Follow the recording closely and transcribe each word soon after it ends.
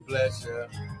bless you.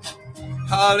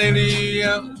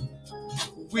 Hallelujah.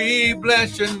 We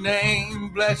bless your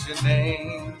name, bless your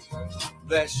name,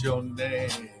 bless your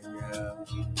name. Yeah.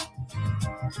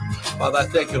 Father, I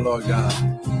thank you, Lord God.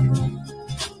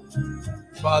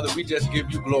 Father, we just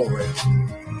give you glory,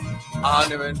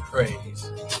 honor, and praise.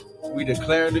 We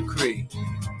declare and decree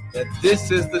that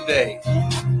this is the day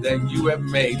that you have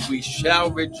made. We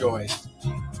shall rejoice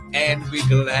and be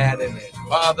glad in it.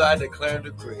 Father, I declare and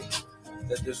decree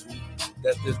that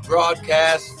this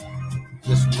broadcast,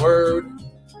 this word,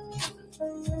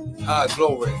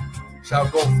 glory, shall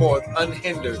go forth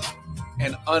unhindered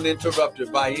and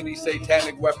uninterrupted by any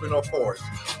satanic weapon or force.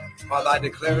 Father, I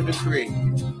declare and decree,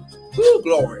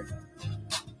 glory,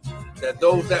 that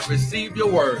those that receive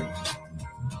your word,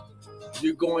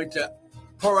 you're going to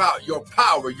pour out your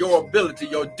power, your ability,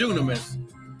 your dunamis.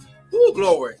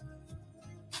 Glory.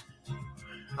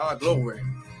 Glory.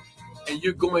 And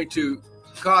you're going to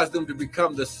cause them to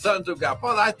become the sons of God.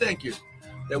 Father, I thank you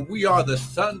that we are the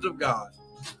sons of God.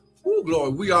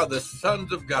 Glory. We are the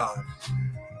sons of God.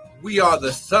 We are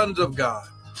the sons of God.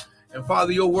 And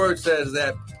Father, your word says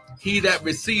that he that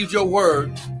receives your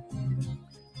word,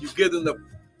 you give them the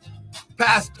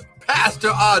Pastor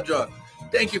Audra.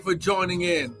 Thank you for joining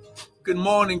in. Good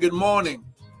morning. Good morning.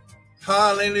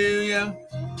 Hallelujah.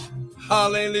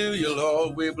 Hallelujah,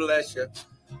 Lord. We bless you.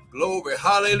 Glory.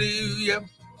 Hallelujah.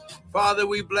 Father,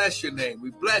 we bless your name.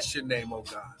 We bless your name, oh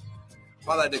God.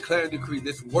 Father, I declare and decree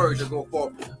this word shall go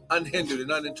forth unhindered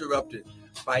and uninterrupted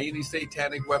by any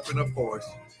satanic weapon or force.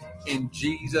 In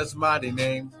Jesus' mighty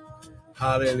name.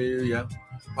 Hallelujah.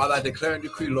 Father, I declare and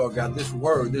decree, Lord God, this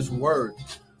word.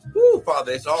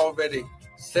 Father, it's already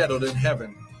settled in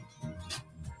heaven.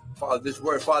 Father, this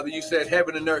word, Father, you said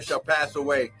heaven and earth shall pass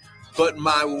away, but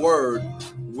my word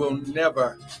will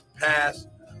never pass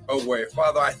away.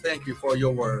 Father, I thank you for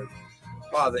your word.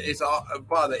 Father,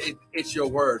 it's your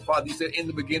word. Father, you said in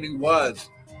the beginning was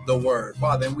the word.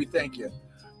 Father, and we thank you.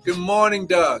 Good morning,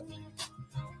 Doug.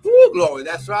 Glory.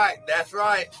 That's right. That's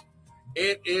right.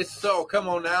 It is so. Come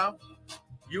on now.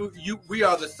 We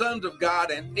are the sons of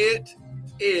God, and it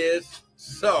is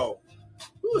so.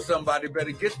 Somebody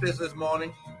better get this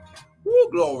morning.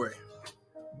 Glory.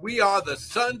 We are the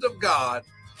sons of God,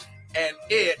 and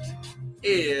it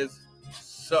is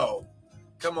so.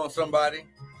 Come on, somebody.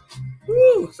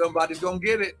 Somebody's going to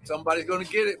get it. Somebody's going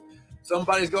to get it.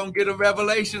 Somebody's going to get a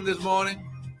revelation this morning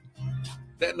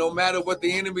that no matter what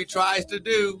the enemy tries to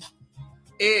do,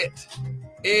 it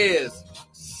is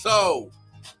so.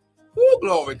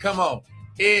 Glory. Come on.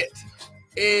 It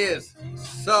is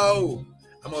so.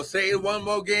 I'm going to say it one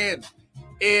more again.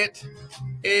 It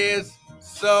is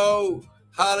so.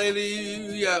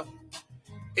 Hallelujah.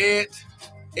 It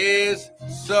is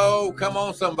so. Come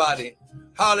on, somebody.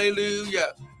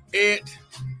 Hallelujah. It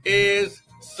is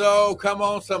so. Come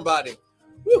on, somebody.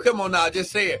 Come on now.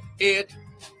 Just say it. It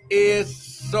is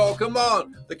so. Come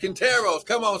on. The Quinteros.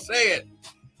 Come on. Say it.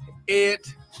 It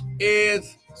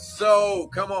is so.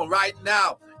 Come on. Right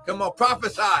now. Come on.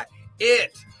 Prophesy.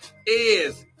 It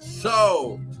is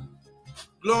so.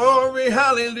 Glory.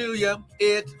 Hallelujah.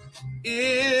 It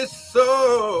is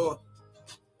so.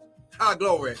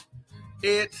 Glory.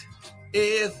 It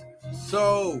is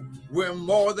so. We're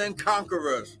more than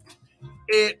conquerors.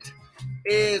 It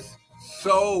is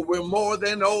so. We're more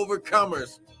than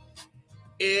overcomers.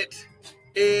 It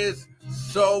is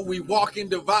so. We walk in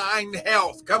divine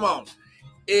health. Come on.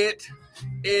 It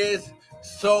is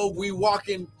so. We walk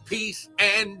in peace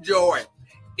and joy.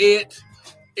 It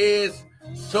is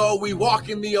so. We walk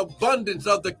in the abundance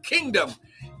of the kingdom.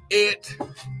 It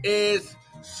is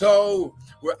so.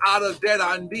 We're out of debt.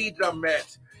 Our needs are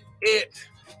met. It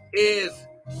is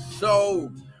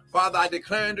so. Father, I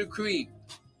declare and decree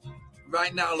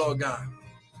right now, Lord God,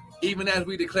 even as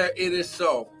we declare it is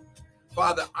so.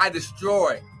 Father, I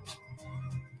destroy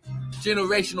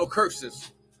generational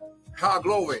curses.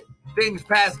 Glory. Things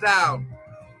passed down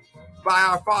by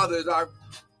our fathers, our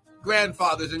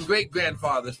grandfathers, and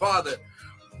great-grandfathers. Father,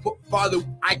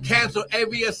 I cancel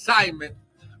every assignment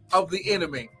of the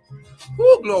enemy.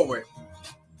 Glory.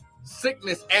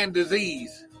 Sickness and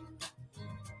disease.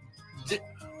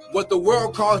 What the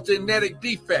world calls genetic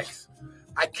defects.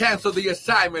 I cancel the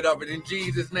assignment of it in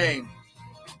Jesus' name.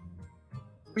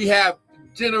 We have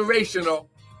generational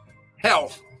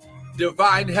health,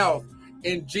 divine health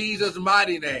in Jesus'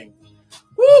 mighty name.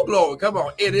 Glory. Come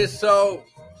on. It is so.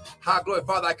 Glory.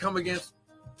 Father, I come against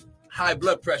high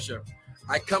blood pressure.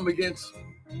 I come against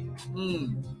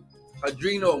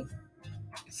adrenal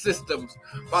systems.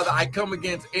 Father, I come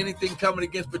against anything coming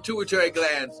against pituitary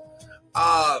glands,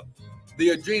 the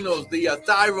adrenals, the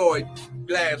thyroid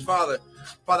glands. Father,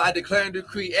 Father, I declare and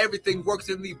decree everything works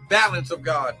in the balance of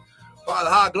God. Father,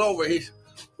 high glory.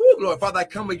 Glory. Father, I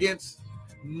come against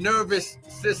nervous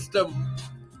system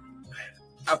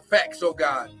effects, oh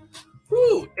God.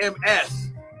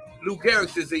 MS, Lou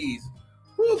Gehrig's disease.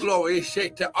 Glory.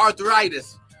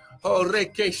 Arthritis. Oh,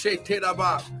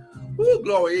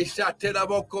 glory.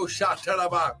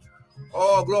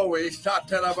 Oh, glory.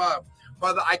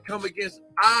 Father, I come against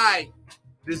eye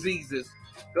diseases,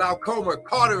 glaucoma,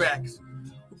 cataracts,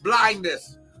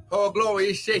 blindness. Oh,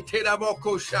 glory.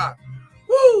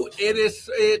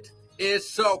 It is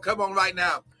so. Come on right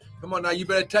now. Come on now. You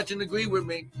better touch and agree with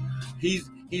me. He's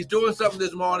doing something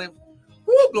this morning.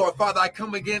 Glory. Father, I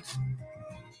come against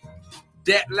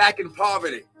debt, lack, and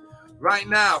poverty. Right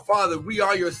now, Father, we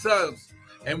are your sons,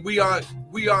 and you are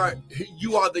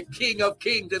the King of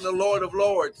Kings and the Lord of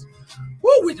Lords.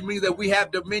 Which means that we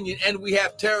have dominion and we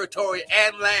have territory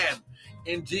and land.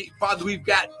 Father,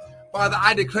 Father,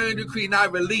 I declare and decree and I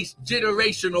release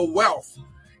generational wealth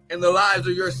in the lives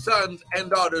of your sons and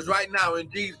daughters right now. In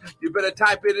Jesus, you better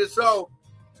type it as so.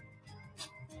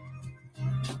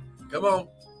 Come on.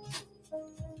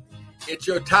 It's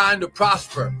your time to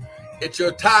prosper. It's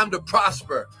your time to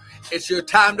prosper. It's your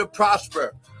time to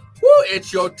prosper.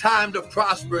 It's your time to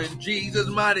prosper in Jesus'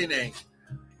 mighty name.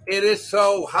 It is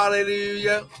so.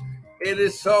 Hallelujah. It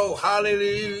is so.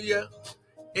 Hallelujah.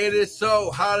 It is so.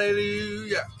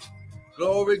 Hallelujah.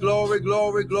 Glory, glory,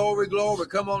 glory, glory, glory.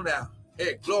 Come on now.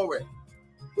 Hey, glory.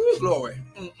 Glory.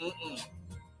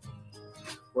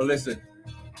 Well, listen.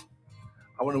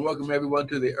 I want to welcome everyone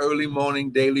to the early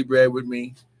morning daily bread with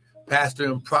me, Pastor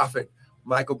and Prophet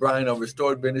Michael Bryant of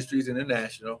Restored Ministries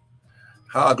International.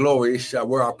 Glory,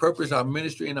 where our purpose, our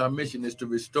ministry, and our mission is to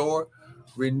restore,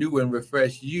 renew, and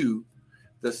refresh you,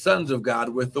 the sons of God,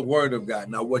 with the word of God.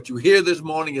 Now, what you hear this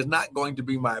morning is not going to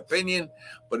be my opinion,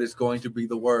 but it's going to be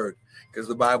the word, because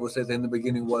the Bible says in the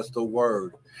beginning was the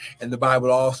word. And the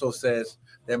Bible also says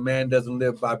that man doesn't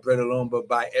live by bread alone, but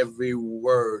by every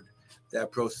word that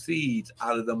proceeds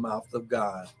out of the mouth of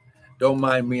God. Don't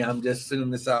mind me. I'm just sending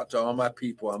this out to all my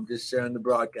people. I'm just sharing the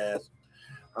broadcast.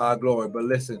 Glory. But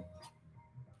listen,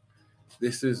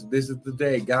 this is the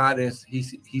day. God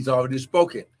he's already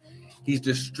spoken. He's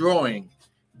destroying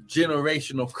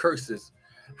generational curses.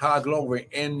 Glory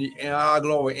in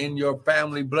your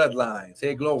family bloodlines.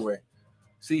 Hey, glory.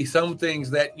 See, some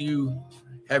things that you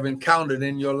have encountered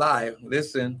in your life,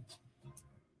 listen,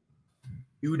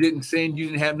 you didn't sin, you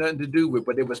didn't have nothing to do with,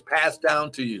 but it was passed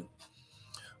down to you.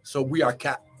 So we are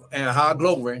and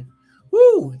glory.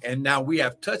 And now we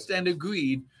have touched and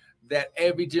agreed that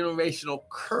every generational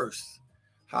curse,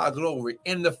 glory,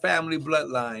 in the family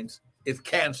bloodlines is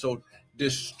canceled,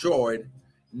 destroyed,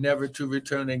 never to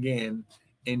return again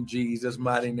in Jesus'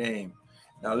 mighty name.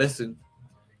 Now listen,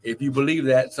 if you believe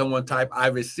that, someone type, I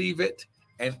receive it,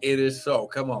 and it is so.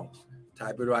 Come on.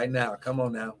 Type it right now. Come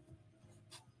on now.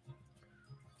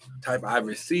 Type, I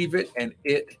receive it, and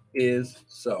it is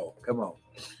so. Come on.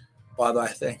 Father, I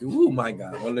thank you. Oh, my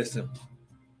God. Well, listen.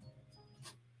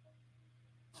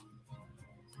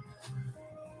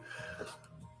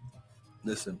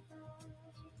 Listen.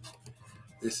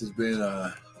 This has been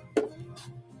an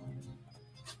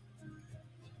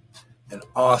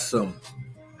awesome.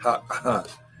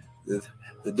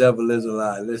 The devil is a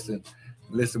lie. Listen,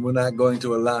 we're not going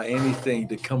to allow anything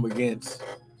to come against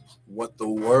what the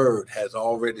word has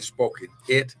already spoken.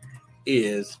 It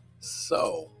is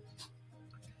so.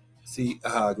 See,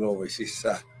 glory. See,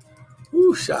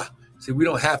 we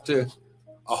don't have to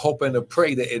hope and to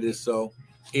pray that it is so.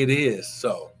 It is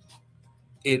so.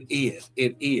 It is.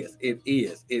 It is. It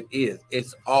is. It is.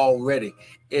 It's already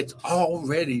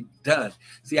done.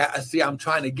 See, I'm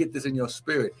trying to get this in your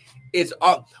spirit. It's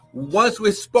all once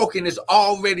we're spoken, it's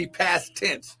already past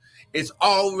tense. It's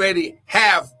already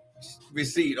have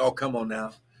received. Oh, come on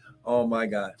now. Oh my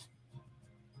God.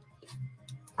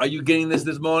 Are you getting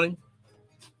this morning?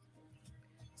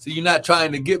 See, you're not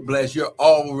trying to get blessed. You're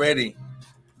already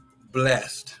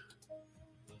blessed.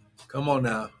 Come on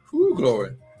now. Woo,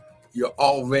 glory. You're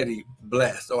already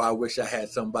blessed. Oh, I wish I had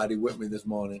somebody with me this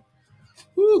morning.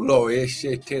 Woo, glory.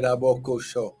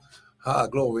 Ha,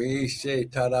 glory.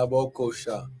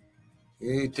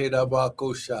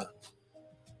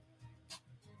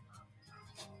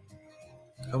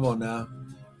 Come on now.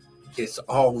 It's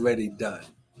already done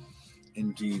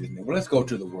in Jesus' name. Well, let's go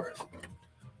to the word.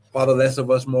 Father, less of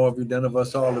us, more of you, none of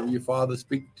us, all of you. Father,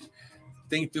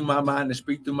 think through my mind and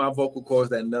speak through my vocal cords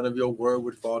that none of your word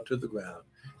would fall to the ground.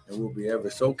 And we'll be ever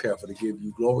so careful to give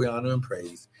you glory, honor, and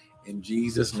praise. In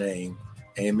Jesus' name,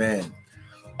 amen.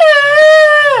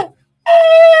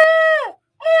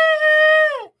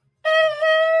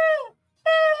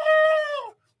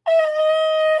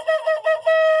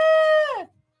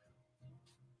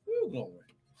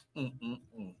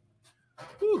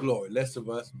 glory. Less of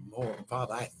us, more.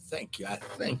 Father, I thank you. I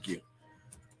thank you.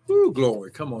 Woo,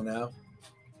 glory. Come on now.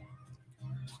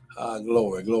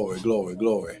 Glory, glory, glory,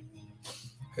 glory.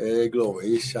 Hey,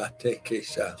 glory. Isha, take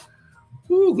Isha.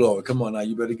 Woo, glory. Come on now.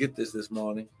 You better get this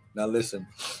morning. Now listen.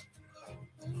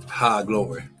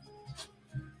 Glory.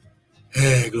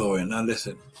 Hey, glory. Now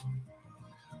listen.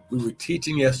 We were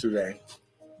teaching yesterday.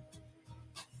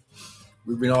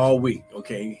 We've been all week,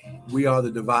 okay? We are the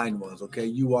divine ones, okay?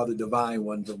 You are the divine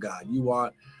ones of God. You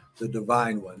are the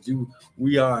divine ones.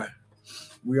 We are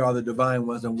the divine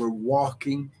ones, and we're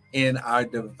walking in our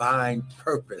divine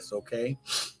purpose, okay?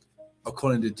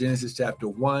 According to Genesis chapter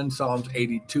 1, Psalms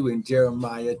 82, and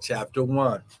Jeremiah chapter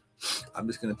 1. I'm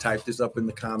just going to type this up in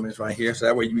the comments right here, so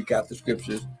that way you got the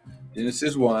scriptures.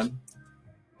 Genesis 1,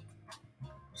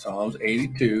 Psalms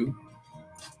 82,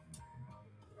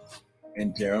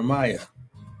 and Jeremiah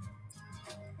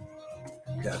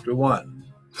chapter 1.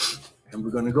 And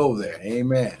we're going to go there.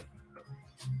 Amen.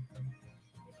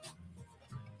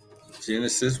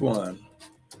 Genesis 1,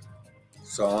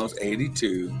 Psalms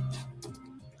 82,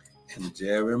 and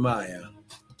Jeremiah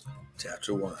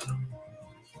chapter 1.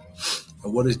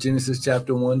 And what does Genesis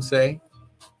chapter 1 say?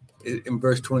 In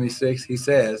verse 26, he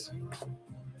says,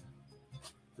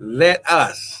 let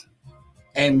us,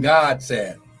 and God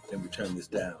said, let me turn this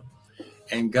down.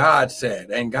 And God said,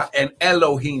 and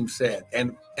Elohim said,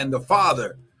 and the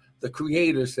Father, the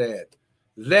Creator said,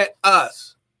 let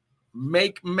us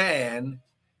make man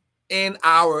in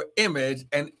our image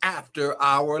and after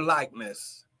our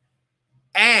likeness.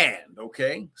 And,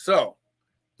 okay, so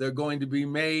they're going to be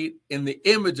made in the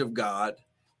image of God,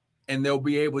 and they'll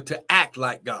be able to act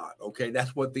like God, okay?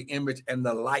 That's what the image and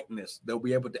the likeness, they'll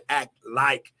be able to act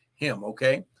like him,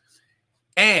 okay?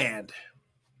 And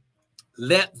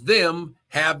let them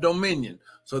have dominion.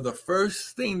 So the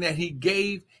first thing that he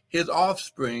gave his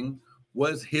offspring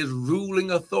was his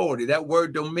ruling authority. That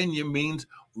word dominion means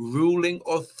ruling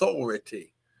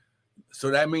authority.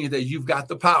 So that means that you've got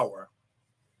the power.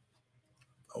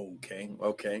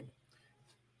 Okay.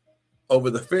 Over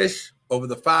the fish, over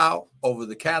the fowl, over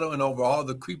the cattle, and over all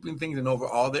the creeping things, and over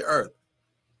all the earth.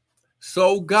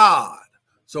 So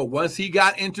once he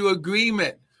got into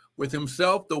agreement with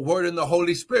himself, the Word, and the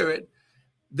Holy Spirit,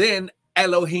 then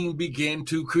Elohim began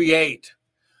to create.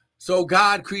 So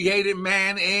God created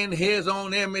man in his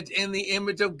own image. In the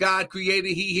image of God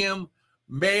created he him.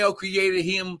 Male created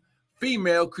him.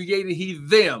 Female created he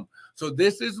them. So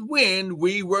this is when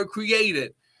we were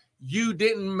created. You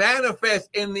didn't manifest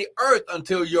in the earth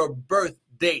until your birth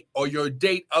date or your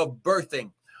date of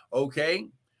birthing. Okay?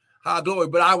 Glory.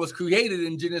 But I was created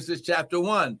in Genesis chapter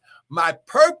 1. My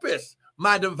purpose,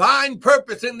 my divine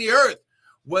purpose in the earth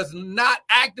was not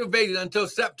activated until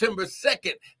September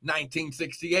 2nd,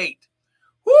 1968.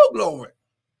 Woo, glory.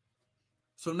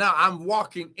 So now I'm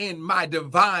walking in my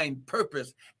divine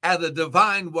purpose as a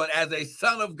divine one, as a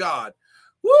son of God.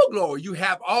 Woo, glory. You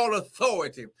have all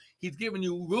authority. He's given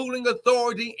you ruling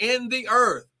authority in the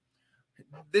earth.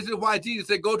 This is why Jesus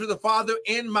said, go to the Father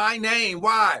in my name.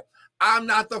 Why? I'm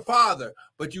not the Father,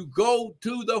 but you go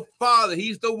to the Father.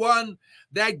 He's the one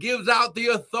that gives out the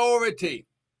authority.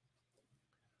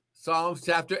 Psalms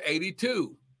chapter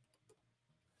 82.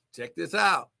 Check this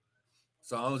out.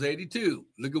 Psalms 82.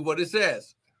 Look at what it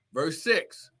says. Verse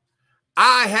 6.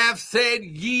 I have said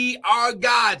ye are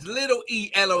gods, little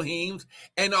e Elohims,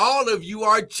 and all of you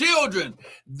are children,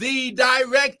 the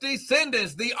direct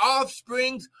descendants, the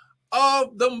offsprings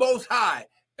of the Most High,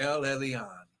 El Elyon.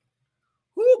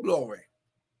 Whoo, glory.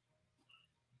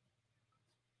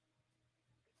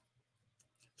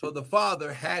 So the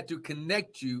Father had to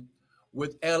connect you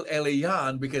with El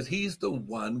Elyon because he's the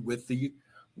one with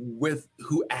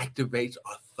who activates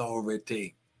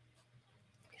authority.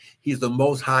 He's the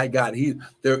Most High God.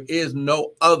 There is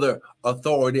no other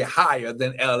authority higher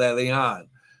than El Elyon.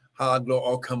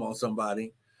 Oh, come on,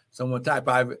 somebody. Someone type,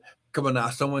 come on now,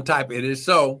 someone type, it is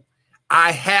so.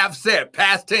 I have said,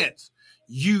 past tense,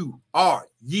 ye are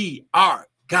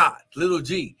God, little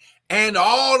g, and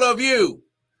all of you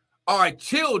are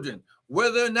children,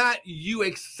 whether or not you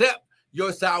accept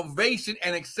your salvation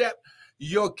and accept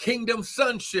your kingdom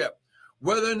sonship.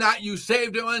 Whether or not you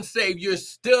saved or unsaved, you're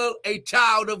still a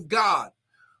child of God.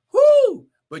 Whoo!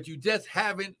 But you just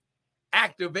haven't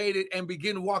activated and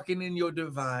begin walking in your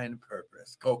divine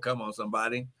purpose. Oh, come on,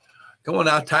 somebody. Come on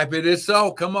now, type it is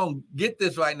so. Come on, get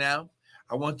this right now.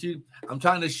 I'm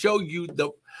trying to show you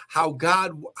how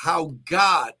God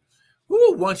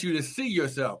wants you to see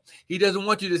yourself. He doesn't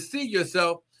want you to see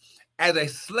yourself as a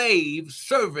slave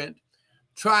servant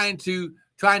trying to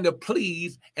trying to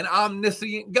please an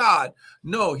omniscient God.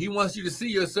 No, he wants you to see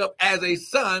yourself as a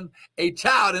son, a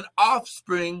child, an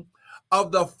offspring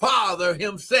of the Father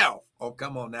himself. Oh,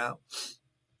 come on now.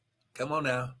 Come on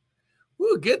now.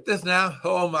 Woo, get this now.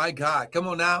 Oh, my God. Come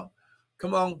on now.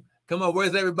 Come on. Come on.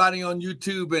 Where's everybody on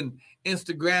YouTube and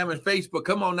Instagram and Facebook?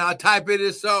 Come on now. Type it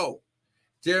is so.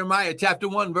 Jeremiah chapter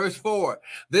 1, verse 4.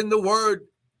 Then the word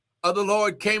of the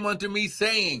Lord came unto me,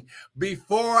 saying,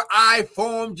 before I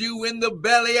formed you in the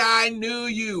belly, I knew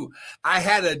you. I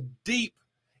had a deep,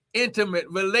 intimate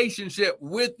relationship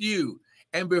with you.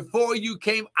 And before you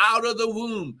came out of the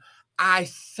womb, I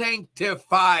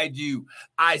sanctified you.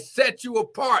 I set you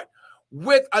apart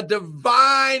with a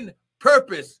divine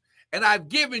purpose. And I've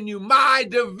given you my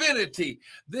divinity.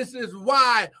 This is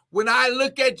why when I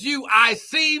look at you, I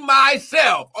see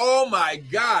myself. Oh, my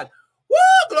God.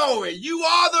 Woo, glory. You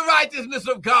are the righteousness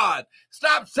of God.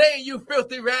 Stop saying you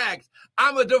filthy rags.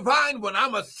 I'm a divine one.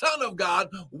 I'm a son of God,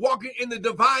 walking in the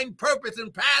divine purpose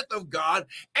and path of God,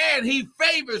 and he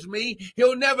favors me.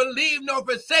 He'll never leave nor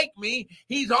forsake me.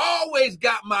 He's always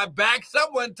got my back.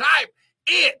 Someone type,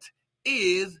 it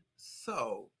is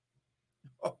so.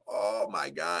 Oh, my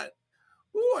God.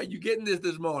 Ooh, are you getting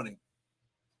this morning?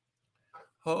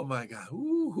 Oh, my God.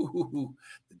 Ooh,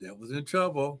 the devil's in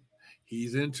trouble.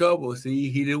 He's in trouble. See,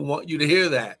 he didn't want you to hear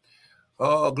that.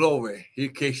 Oh, glory. He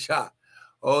came shot.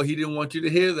 Oh, he didn't want you to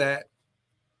hear that.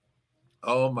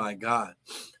 Oh, my God.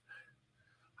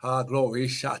 Ah, glory. He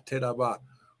shot Tedaba.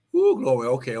 Ooh, glory.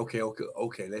 Okay.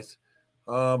 Let's.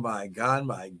 Oh, my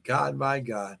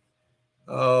God.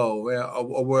 Oh,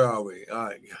 where are we? All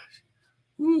right, gosh.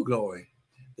 Ooh, glory.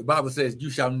 The Bible says, you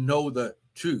shall know the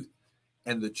truth,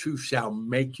 and the truth shall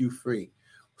make you free.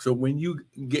 So when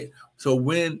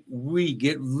we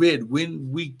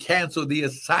cancel the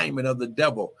assignment of the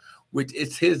devil, which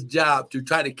it's his job to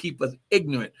try to keep us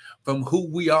ignorant from who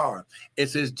we are.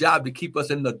 It's his job to keep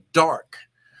us in the dark.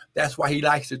 That's why he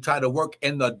likes to try to work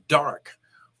in the dark.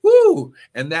 Woo!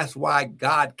 And that's why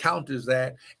God counters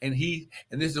that. And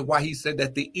this is why he said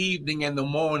that the evening and the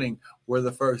morning were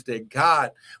the first day. God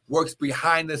works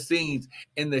behind the scenes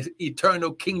in the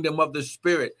eternal kingdom of the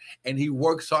Spirit, and he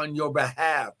works on your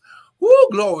behalf. Woo,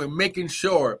 glory, making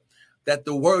sure that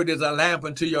the word is a lamp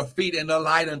unto your feet and a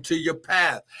light unto your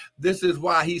path. This is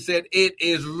why he said, it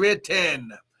is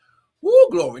written. Woo,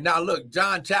 glory. Now look,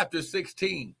 John chapter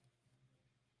 16.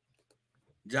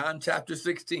 John chapter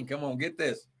 16. Come on, get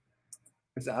this.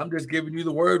 I'm just giving you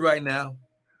the word right now.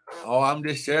 Oh, I'm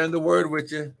just sharing the word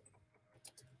with you.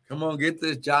 Come on, get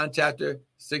this. John chapter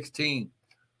 16,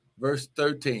 verse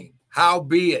 13.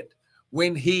 Howbeit,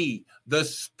 when he, the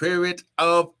Spirit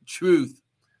of truth,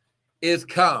 is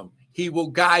come, he will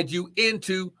guide you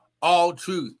into all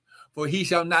truth. For he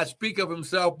shall not speak of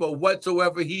himself, but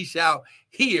whatsoever he shall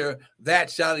hear, that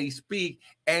shall he speak,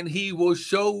 and he will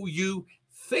show you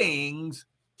things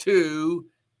to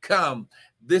come.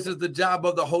 This is the job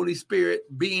of the Holy Spirit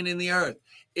being in the earth,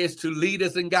 is to lead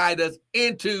us and guide us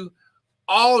into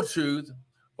all truth,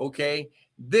 okay?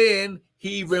 Then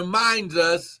he reminds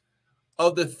us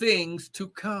of the things to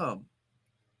come.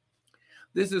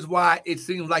 This is why it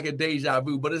seems like a deja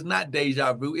vu, but it's not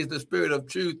deja vu. It's the Spirit of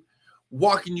truth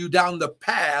walking you down the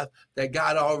path that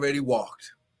God already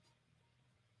walked.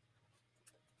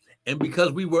 And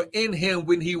because we were in him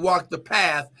when he walked the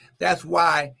path, that's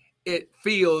why it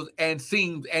feels and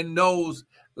seems and knows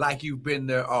like you've been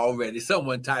there already.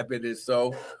 Someone type it is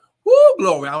so. Woo,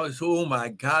 glory. Oh, my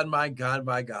God.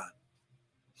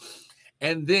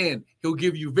 And then he'll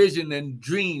give you vision and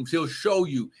dreams. He'll show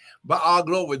you by our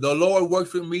glory. The Lord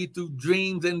works with me through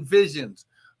dreams and visions.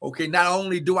 Okay, not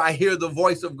only do I hear the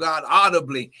voice of God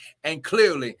audibly and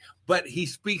clearly, but he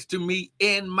speaks to me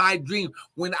in my dream.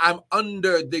 When I'm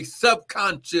under the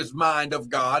subconscious mind of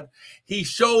God, he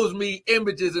shows me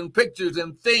images and pictures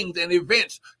and things and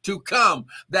events to come.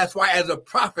 That's why as a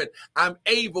prophet, I'm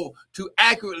able to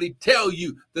accurately tell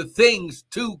you the things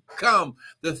to come,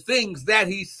 the things that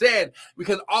he said,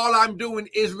 because all I'm doing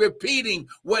is repeating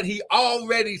what he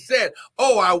already said.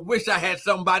 Oh, I wish I had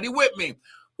somebody with me.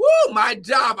 Woo, my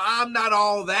job, I'm not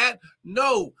all that.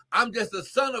 No, I'm just the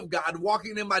son of God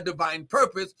walking in my divine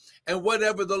purpose, and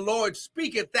whatever the Lord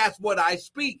speaketh, that's what I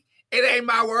speak. It ain't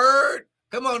my word.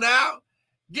 Come on now.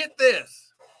 Get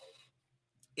this.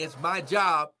 It's my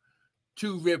job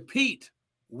to repeat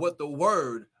what the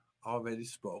word already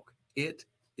spoke. It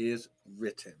is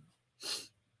written.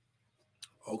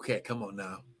 Okay, come on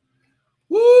now.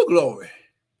 Woo, glory.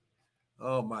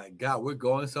 Oh, my God, we're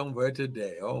going somewhere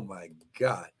today. Oh, my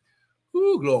God.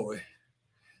 Woo, glory.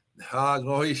 Ah,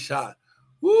 glory, shot.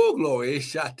 Woo, glory.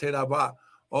 Shot.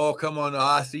 Oh, come on.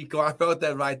 I see. I felt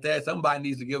that right there. Somebody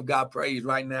needs to give God praise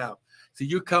right now. See,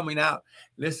 you're coming out.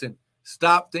 Listen,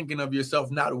 stop thinking of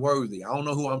yourself not worthy. I don't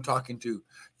know who I'm talking to.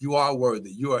 You are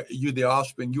worthy. You're the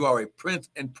offspring. You are a prince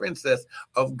and princess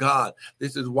of God.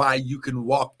 This is why you can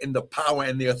walk in the power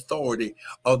and the authority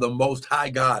of the Most High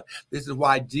God. This is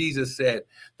why Jesus said,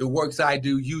 the works I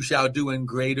do, you shall do, and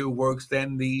greater works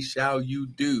than these shall you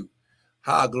do.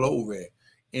 Ha, glory.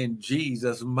 In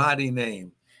Jesus' mighty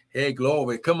name. Hey,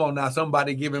 glory. Come on now.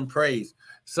 Somebody give him praise.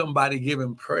 Somebody give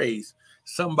him praise.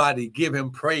 Somebody give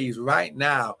him praise right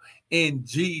now in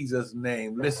Jesus'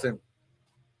 name. Listen,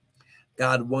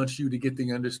 God wants you to get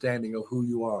the understanding of who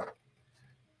you are.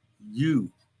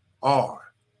 You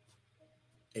are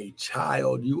a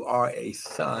child. You are a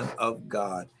son of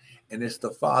God. And it's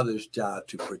the Father's job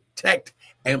to protect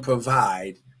and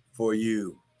provide for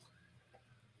you.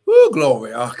 Woo,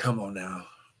 glory. Oh, come on now.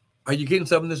 Are you getting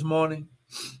something this morning?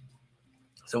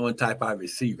 Someone type, I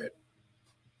receive it.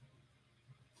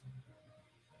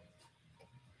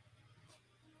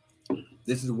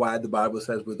 This is why the Bible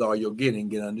says, with all you're getting,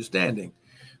 get understanding.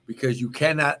 Because you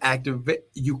can't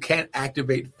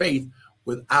activate faith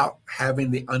without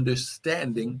having the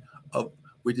understanding of,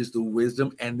 which is the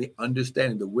wisdom and the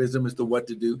understanding. The wisdom is the what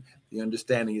to do. The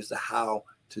understanding is the how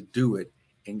to do it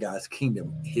in God's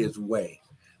kingdom, his way.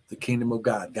 The kingdom of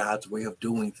God, God's way of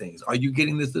doing things. Are you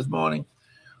getting this morning?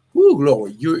 Woo,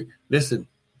 glory. Listen,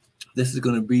 this is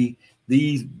going to be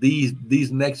these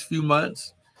next few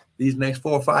months, these next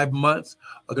 4 or 5 months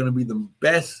are going to be the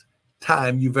best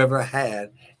time you've ever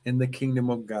had in the kingdom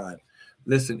of God.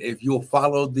 Listen, if you'll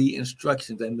follow the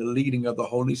instructions and the leading of the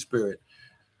Holy Spirit,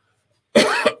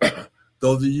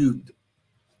 those of you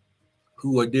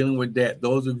who are dealing with debt,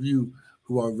 those of you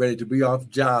who are ready to be off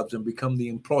jobs and become the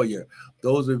employer,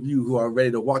 those of you who are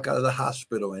ready to walk out of the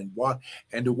hospital and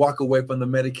walk away from the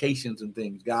medications and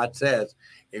things, God says,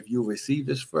 if you receive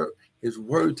his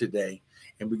word today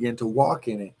and begin to walk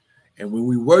in it, and when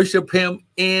we worship him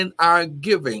in our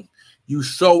giving, you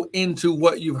sow into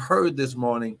what you've heard this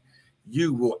morning,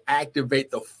 you will activate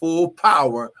the full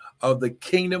power of the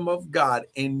kingdom of God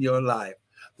in your life.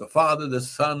 The Father, the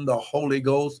Son, the Holy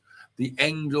Ghost, the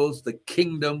angels, the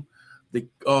kingdom,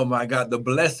 oh my God, the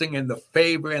blessing and the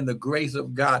favor and the grace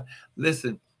of God.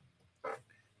 Listen,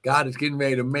 God is getting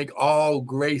ready to make all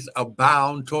grace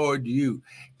abound toward you.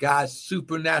 God's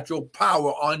supernatural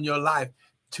power on your life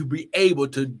to be able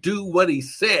to do what he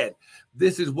said.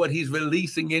 This is what he's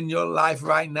releasing in your life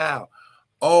right now.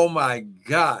 Oh my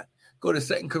God. Go to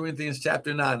 2 Corinthians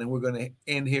chapter 9, and we're going to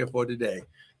end here for today.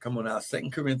 Come on now,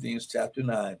 2 Corinthians chapter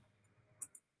 9.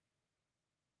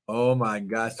 Oh my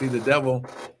God. See, the devil,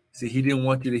 he didn't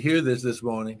want you to hear this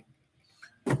morning.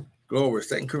 Glory,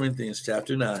 2 Corinthians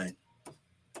chapter 9.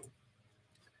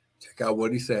 Check out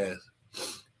what he says.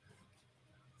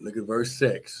 Look at verse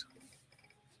 6.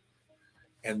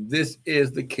 And this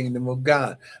is the kingdom of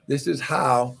God. This is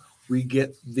how we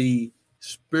get the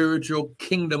spiritual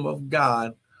kingdom of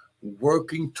God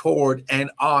working toward and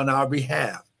on our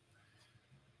behalf.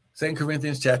 2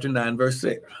 Corinthians chapter 9, verse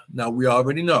 6. Now, we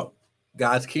already know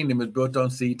God's kingdom is built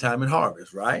on seed time and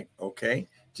harvest, right? Okay.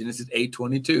 Genesis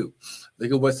 8:22.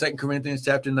 Look at what 2 Corinthians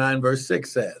chapter 9, verse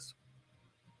 6 says.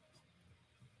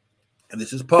 And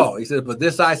this is Paul. He says, but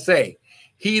this I say,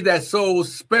 he that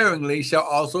sows sparingly shall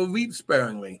also reap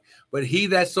sparingly, but he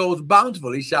that sows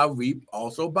bountifully shall reap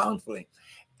also bountifully.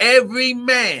 Every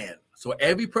man, so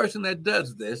every person that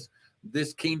does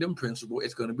this kingdom principle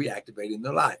is going to be activated in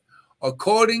their life.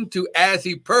 According to as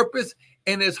he purposed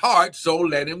in his heart, so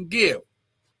let him give.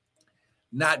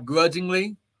 Not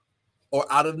grudgingly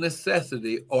or out of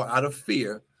necessity or out of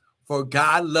fear, for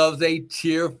God loves a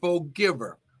cheerful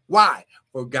giver. Why?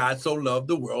 For God so loved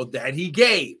the world that he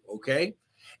gave, okay?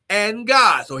 And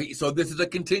God, so this is a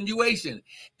continuation,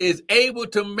 is able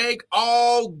to make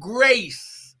all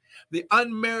grace, the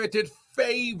unmerited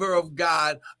favor of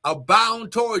God,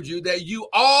 abound towards you, that you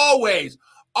always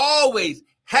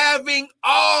having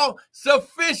all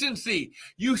sufficiency.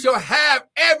 You shall have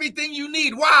everything you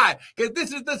need. Why? Because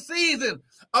this is the season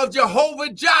of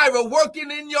Jehovah Jireh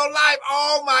working in your life.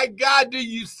 Oh my God, do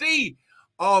you see?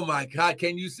 Oh my God,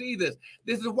 can you see this?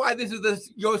 This is why this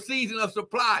is your season of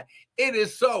supply. It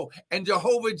is so. And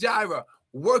Jehovah Jireh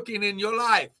working in your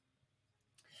life.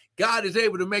 God is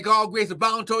able to make all grace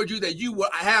abound towards you, that you will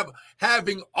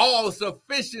having all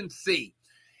sufficiency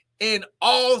in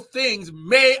all things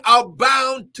may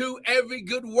abound to every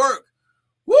good work.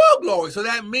 Woo, glory. So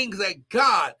that means that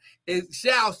God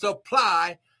shall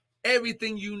supply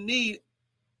everything you need,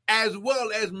 as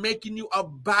well as making you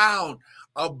abound,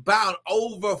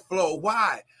 overflow.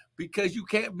 Why? because you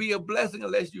can't be a blessing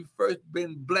unless you've first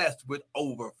been blessed with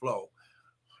overflow.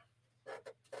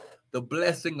 The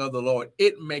blessing of the Lord,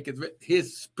 it maketh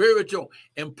his spiritual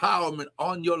empowerment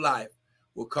on your life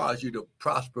will cause you to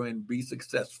prosper and be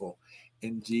successful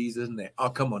in Jesus' name.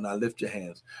 Oh, come on now, lift your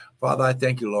hands. Father, I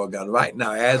thank you, Lord God, right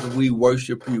now as we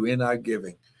worship you in our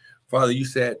giving. Father, you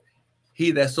said, he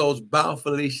that sows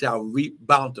bountifully shall reap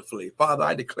bountifully. Father,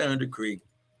 I declare and decree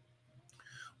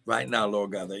right now,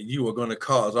 Lord God, that you are going to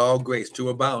cause all grace to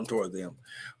abound toward them.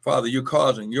 Father, you're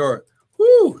causing your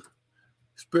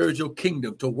spiritual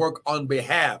kingdom to work on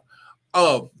behalf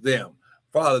of them.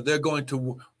 Father, they're going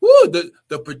to,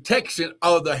 the protection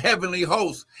of the heavenly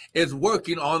host is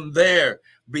working on their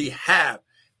behalf.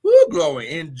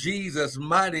 Glory in Jesus'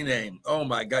 mighty name. Oh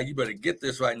my God, you better get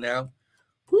this right now.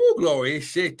 Glory.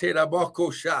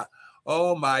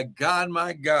 Oh my God,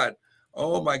 my God.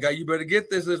 Oh my God, you better get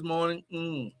this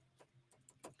morning.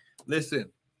 Listen,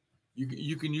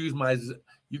 you can use my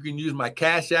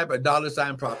Cash App at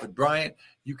 $Prophet Bryant.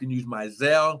 You can use my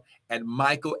Zelle at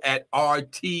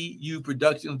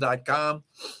Michael@rtuproductions.com.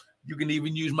 You can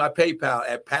even use my PayPal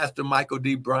at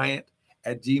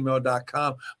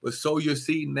PastorMichaelDBryant@gmail.com. But sow your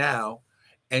seed now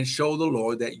and show the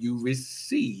Lord that you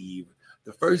receive.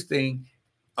 The first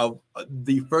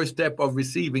step of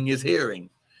receiving is hearing.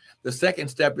 The second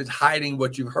step is hiding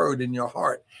what you've heard in your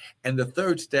heart. And the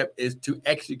third step is to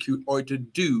execute or to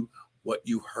do what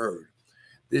you heard.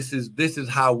 This is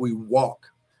how we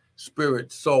walk,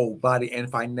 spirit, soul, body,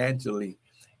 and financially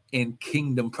in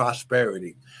kingdom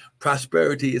prosperity.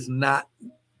 Prosperity is not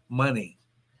money.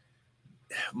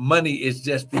 Money is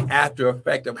just the after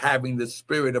effect of having the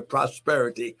spirit of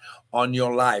prosperity on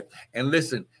your life. And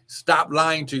listen, stop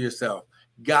lying to yourself.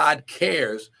 God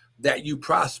cares that you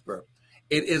prosper.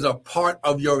 It is a part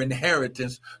of your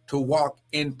inheritance to walk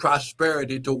in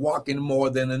prosperity, to walk in more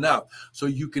than enough. So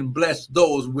you can bless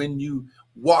those when you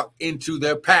walk into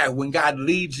their path. When God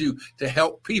leads you to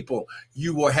help people,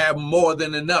 you will have more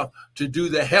than enough to do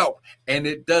the help, and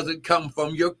it doesn't come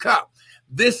from your cup.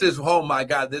 This is, oh my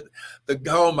God, the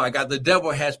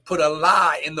devil has put a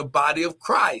lie in the body of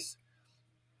Christ.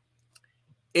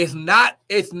 It's not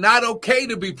okay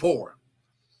to be poor.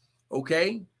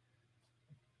 Okay?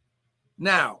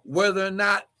 Now, whether or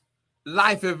not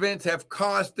life events have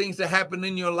caused things to happen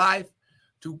in your life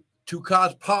to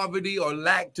cause poverty or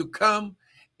lack to come,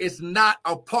 it's not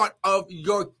a part of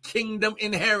your kingdom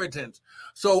inheritance.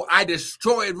 So I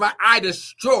destroy it, right? I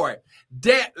destroy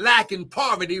debt, lack, and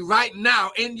poverty right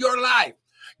now in your life.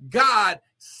 God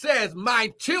says,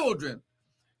 my children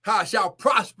shall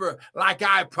prosper like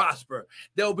I prosper.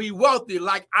 They'll be wealthy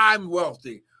like I'm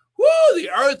wealthy. The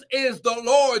earth is the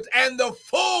Lord's and the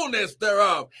fullness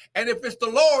thereof. And if it's the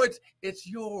Lord's, it's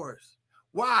yours.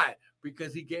 Why?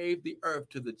 Because he gave the earth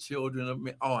to the children of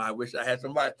men. Oh, I wish I had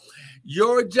somebody.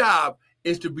 Your job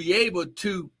is to be able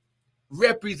to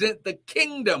represent the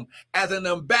kingdom as an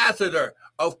ambassador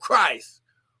of Christ.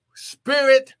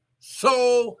 Spirit,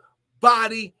 soul,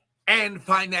 body, and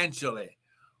financially.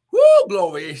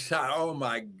 Glory. Oh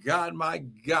my God, my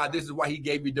God. This is why he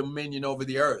gave you dominion over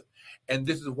the earth. And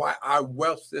this is why our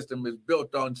wealth system is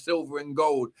built on silver and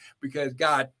gold, because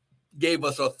God gave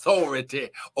us authority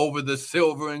over the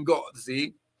silver and gold.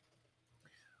 See?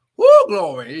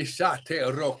 Glory.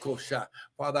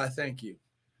 Father, I thank you.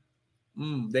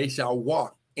 They shall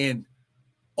walk in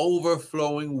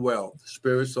overflowing wealth,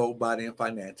 spirit, soul, body, and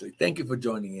financially. Thank you for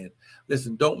joining in.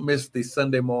 Listen, don't miss the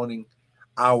Sunday morning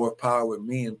hour power with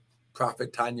me and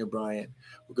Prophet Tanya Bryant.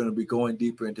 We're going to be going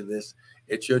deeper into this.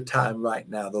 It's your time right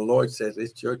now. The Lord says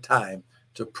it's your time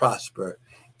to prosper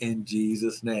in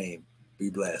Jesus' name. Be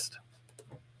blessed.